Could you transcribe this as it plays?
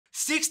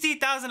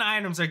60,000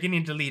 items are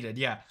getting deleted.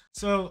 Yeah.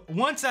 So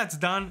once that's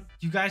done,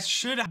 you guys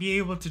should be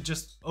able to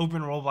just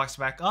open Roblox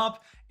back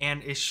up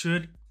and it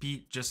should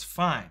be just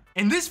fine.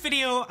 In this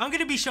video, I'm going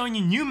to be showing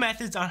you new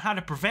methods on how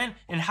to prevent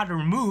and how to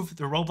remove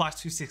the Roblox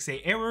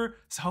 268 error.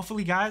 So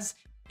hopefully guys,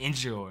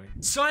 enjoy.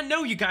 So I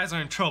know you guys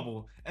are in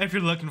trouble if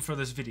you're looking for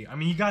this video. I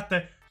mean, you got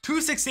the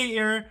 268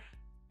 error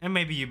and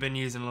maybe you've been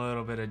using a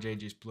little bit of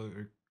JJ's Blue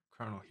or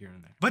kernel here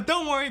and there. But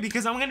don't worry,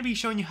 because I'm going to be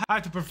showing you how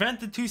to prevent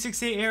the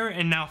 268 error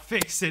and now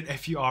fix it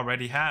if you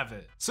already have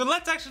it. So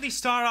let's actually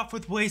start off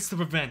with ways to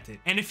prevent it.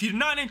 And if you're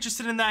not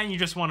interested in that and you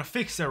just want to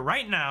fix it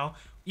right now,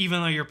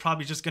 even though you're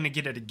probably just going to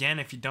get it again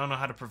if you don't know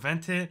how to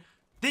prevent it,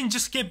 then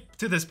just skip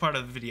to this part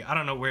of the video. I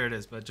don't know where it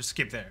is, but just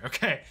skip there,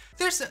 okay?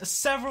 There's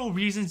several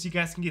reasons you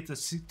guys can get the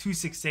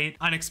 268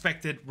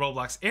 unexpected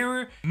Roblox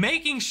error.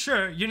 Making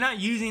sure you're not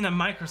using the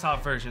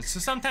Microsoft version. So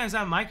sometimes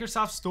that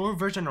Microsoft Store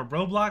version of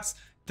Roblox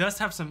does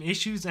have some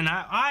issues, and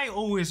I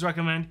always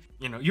recommend,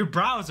 you know, your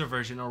browser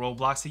version of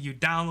Roblox that you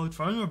download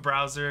from your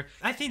browser.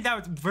 I think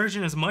that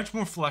version is much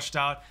more flushed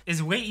out,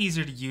 is way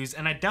easier to use,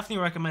 and I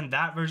definitely recommend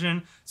that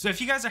version. So if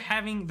you guys are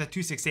having the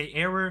 268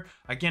 error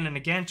again and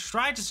again,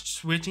 try just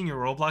switching your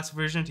Roblox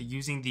version to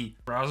using the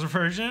browser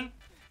version,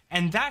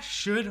 and that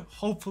should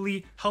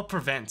hopefully help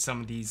prevent some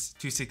of these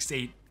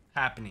 268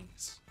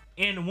 happenings.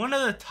 And one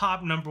of the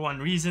top #1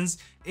 reasons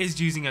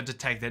is using a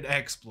detected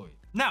exploit.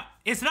 Now,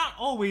 it's not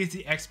always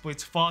the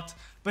exploit's fault,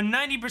 but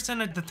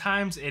 90% of the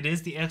times it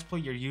is the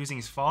exploit you're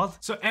using's fault.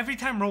 So every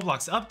time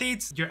Roblox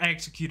updates, your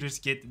executors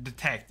get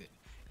detected.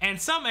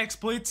 And some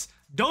exploits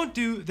don't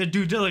do the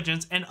due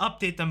diligence and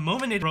update the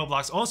moment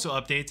Roblox also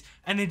updates,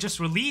 and they just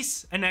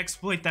release an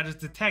exploit that is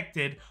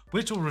detected,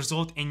 which will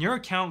result in your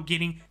account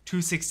getting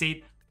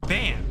 268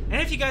 banned.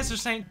 And if you guys are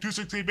saying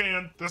 268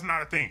 banned, that's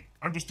not a thing.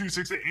 I'm just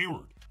 268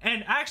 error.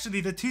 And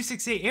actually the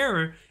 268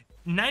 error,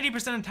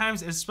 90% of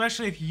times,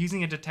 especially if you're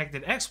using a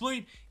detected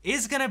exploit,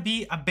 is gonna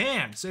be a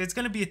ban. So it's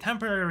gonna be a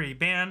temporary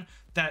ban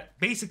that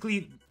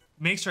basically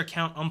makes your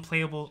account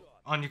unplayable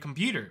on your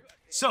computer.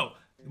 So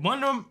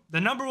the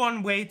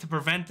 #1 way to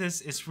prevent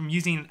this is from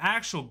using an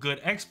actual good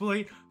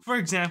exploit. For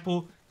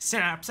example,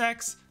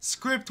 SnapsX,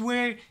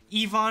 Scriptware,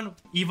 Evon.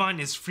 Evon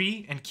is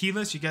free and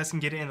keyless. You guys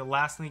can get it in the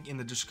last link in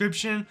the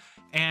description.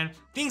 And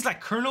things like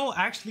kernel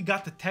actually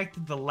got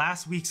detected the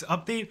last week's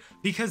update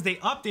because they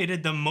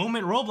updated the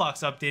moment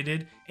Roblox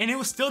updated and it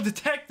was still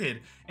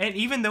detected. And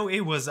even though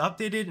it was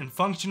updated and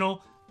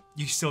functional,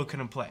 you still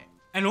couldn't play.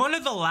 And one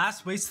of the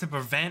last ways to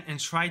prevent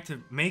and try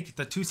to make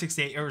the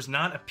 268 errors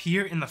not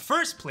appear in the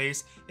first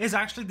place is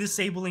actually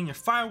disabling your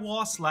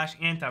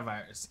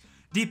firewall/antivirus.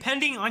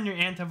 Depending on your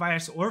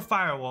antivirus or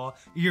firewall,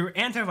 your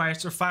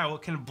antivirus or firewall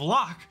can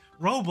block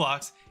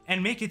Roblox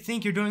and make it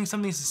think you're doing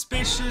something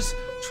suspicious,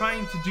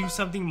 trying to do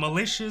something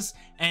malicious,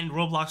 and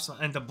Roblox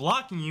will end up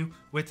blocking you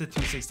with the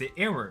 268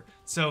 error.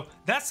 So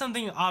that's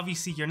something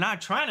obviously you're not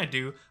trying to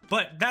do,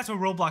 but that's what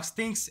Roblox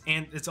thinks,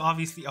 and it's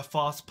obviously a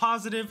false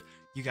positive.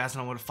 You guys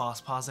know what a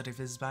false positive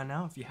is by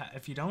now,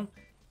 if you don't.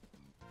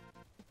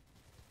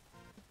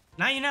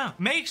 Now you know.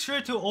 Make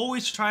sure to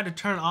always try to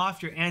turn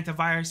off your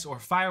antivirus or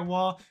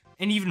firewall,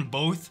 and even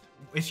both,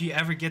 if you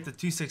ever get the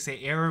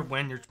 268 error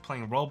when you're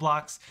playing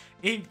Roblox.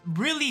 It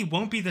really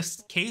won't be the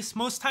case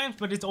most times,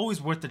 but it's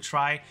always worth a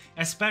try,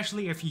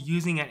 especially if you're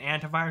using an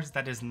antivirus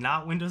that is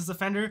not Windows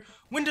Defender.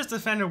 Windows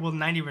Defender will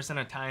 90%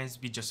 of times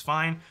be just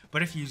fine,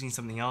 but if you're using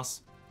something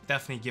else,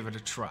 definitely give it a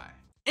try.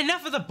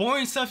 Enough of the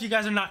boring stuff you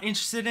guys are not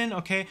interested in,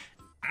 okay?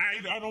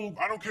 I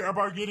don't care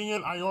about getting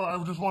it. I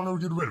just want to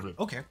get rid of it.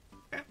 Okay.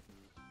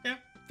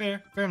 Yeah,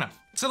 fair enough.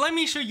 So let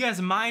me show you guys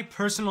my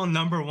personal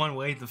 #1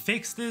 way to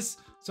fix this.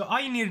 So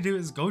all you need to do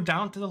is go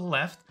down to the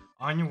left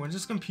on your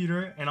Windows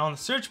computer, and on the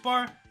search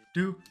bar,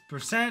 do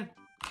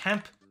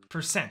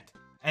 %temp%.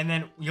 And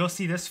then you'll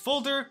see this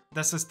folder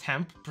that says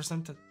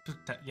temp%.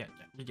 Yeah,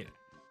 you get it.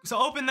 So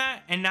open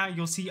that, and now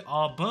you'll see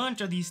a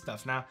bunch of these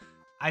stuff. Now,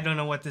 I don't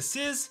know what this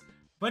is,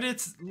 but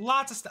it's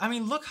lots of stuff. I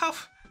mean, look how,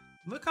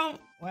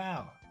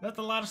 wow, that's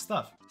a lot of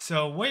stuff.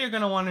 So what you're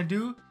gonna wanna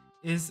do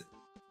is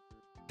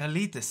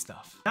delete this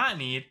stuff. Not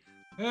need,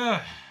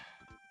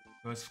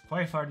 goes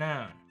quite far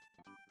down.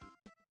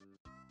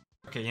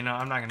 Okay, you know,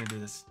 I'm not gonna do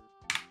this.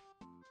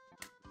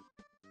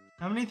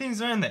 How many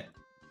things are in there?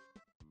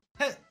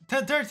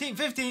 10, 13,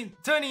 15,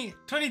 20,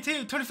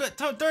 22, 25,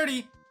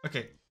 30.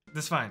 Okay,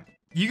 that's fine.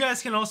 You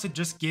guys can also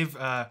just give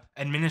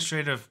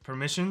administrative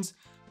permissions,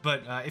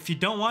 but if you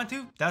don't want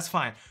to, that's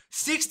fine.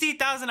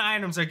 60,000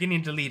 items are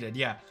getting deleted,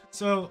 yeah.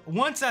 So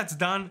once that's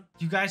done,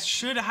 you guys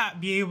should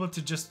be able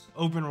to just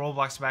open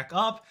Roblox back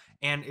up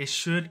and it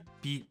should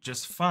be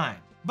just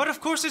fine. But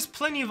of course, there's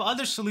plenty of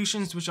other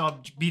solutions which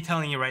I'll be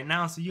telling you right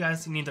now, so you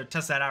guys can either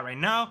test that out right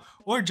now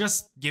or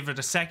just give it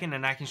a second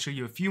and I can show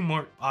you a few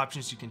more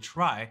options you can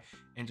try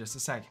in just a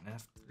second.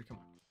 Come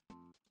on.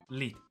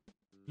 Delete.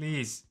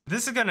 Please.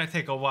 This is gonna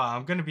take a while,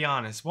 I'm gonna be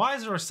honest. Why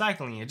is it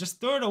recycling it?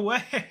 Just throw it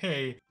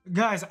away.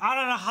 Guys, I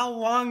don't know how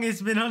long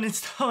it's been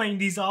uninstalling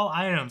these all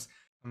items.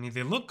 I mean,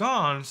 they look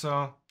gone,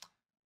 so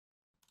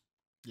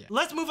Yeah.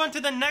 Let's move on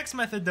to the next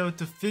method though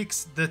to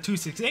fix the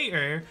 268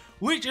 error,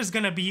 which is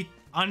gonna be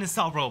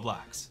uninstall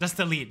Roblox. Just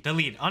delete,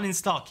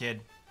 uninstall,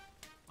 kid.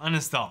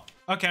 Uninstall.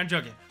 Okay, I'm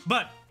joking,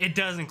 but it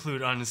does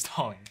include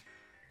uninstalling.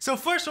 So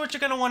first, what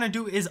you're gonna wanna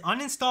do is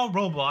uninstall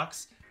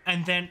Roblox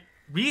and then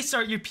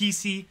restart your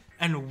PC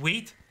and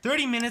wait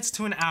 30 minutes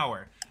to an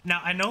hour.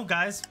 Now, I know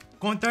guys,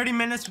 going 30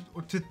 minutes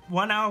to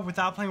 1 hour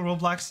without playing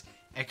Roblox,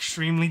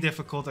 extremely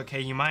difficult,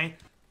 okay? You might,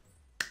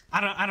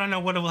 I don't know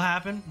what will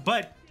happen,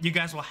 but you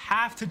guys will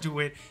have to do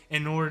it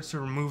in order to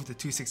remove the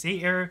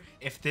 268 error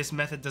if this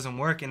method doesn't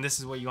work and this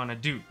is what you wanna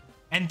do.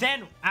 And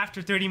then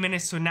after 30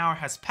 minutes to an hour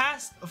has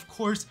passed, of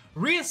course,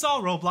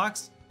 reinstall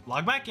Roblox,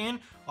 log back in,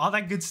 all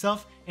that good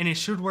stuff, and it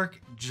should work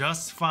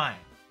just fine.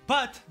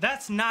 But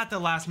that's not the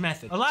last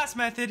method. The last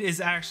method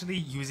is actually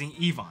using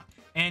Yvonne.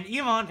 And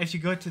Yvonne, if you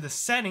go to the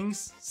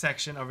settings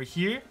section over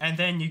here, and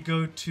then you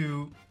go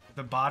to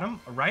the bottom,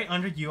 right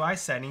under UI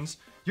settings,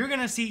 you're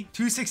gonna see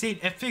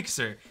 268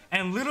 Fixer.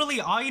 And literally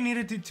all you need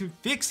to do to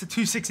fix the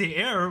 268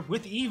 error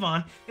with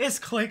Yvonne is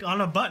click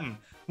on a button,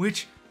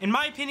 which in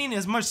my opinion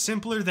is much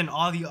simpler than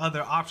all the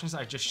other options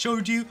I just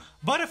showed you.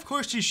 But of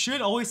course, you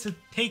should always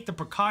take the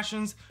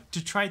precautions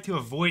to try to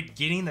avoid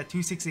getting the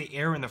 268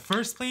 error in the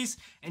first place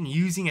and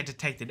using a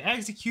detected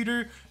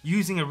executor,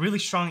 using a really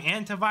strong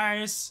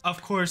antivirus,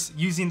 of course,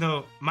 using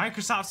the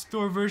Microsoft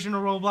Store version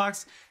of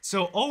Roblox.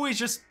 So always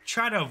just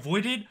try to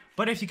avoid it.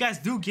 But if you guys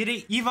do get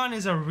it, Yvonne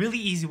is a really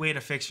easy way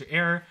to fix your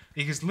error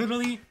because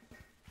literally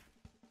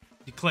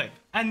you click.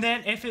 And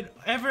then if it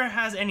ever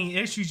has any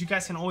issues, you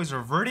guys can always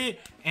revert it,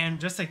 and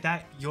just like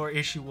that, your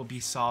issue will be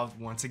solved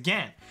once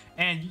again.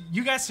 And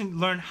you guys can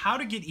learn how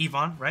to get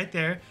Yvonne right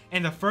there.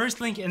 In the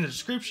first link in the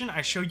description,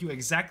 I show you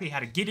exactly how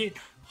to get it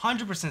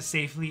 100%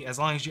 safely as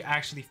long as you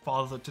actually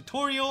follow the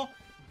tutorial.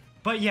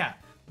 But yeah,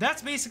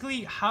 that's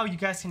basically how you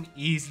guys can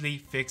easily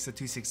fix the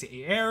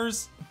 268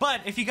 errors.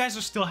 But if you guys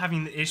are still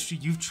having the issue,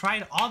 you've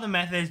tried all the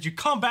methods, you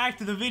come back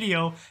to the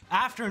video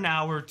after an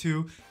hour or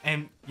two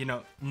and you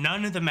know,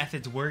 none of the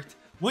methods worked,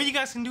 what you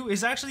guys can do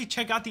is actually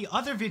check out the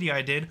other video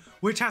I did,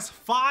 which has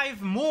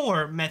 5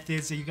 more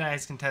methods that you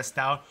guys can test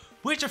out,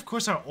 which of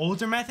course are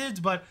older methods,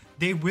 but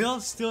they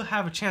will still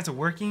have a chance of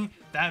working.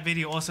 That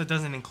video also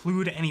doesn't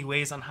include any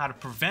ways on how to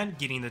prevent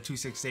getting the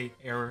 268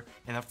 error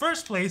in the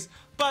first place,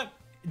 but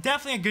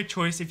definitely a good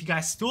choice if you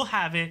guys still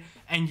have it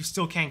and you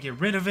still can't get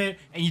rid of it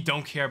and you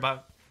don't care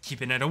about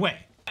keeping it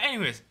away.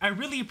 Anyways, I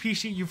really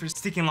appreciate you for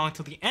sticking along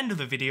till the end of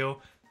the video.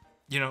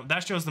 You know,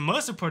 that shows the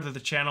most support of the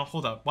channel.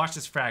 Hold up, watch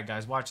this frag,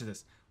 guys. Watch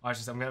this. Watch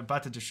this. I'm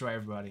about to destroy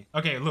everybody.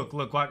 Okay, look,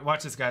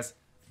 watch this, guys.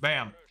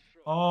 Bam.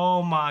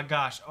 Oh my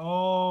gosh.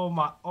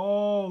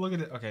 Oh, look at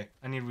it. Okay,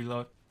 I need to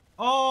reload.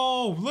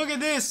 Oh, look at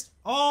this.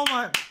 Oh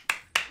my.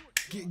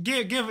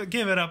 Give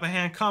it up a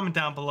hand. Comment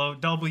down below.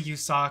 W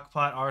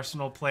Sockpot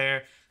Arsenal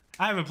player.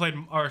 I haven't played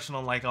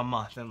Arsenal in like a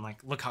month, and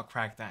like, look how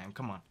cracked I am.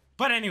 Come on.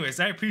 But anyways,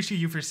 I appreciate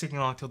you for sticking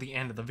along till the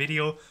end of the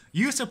video.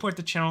 You support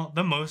the channel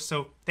the most,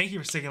 so thank you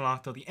for sticking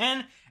along till the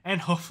end, and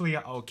hopefully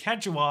I'll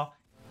catch you all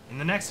in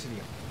the next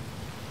video.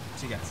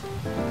 See you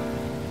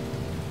guys.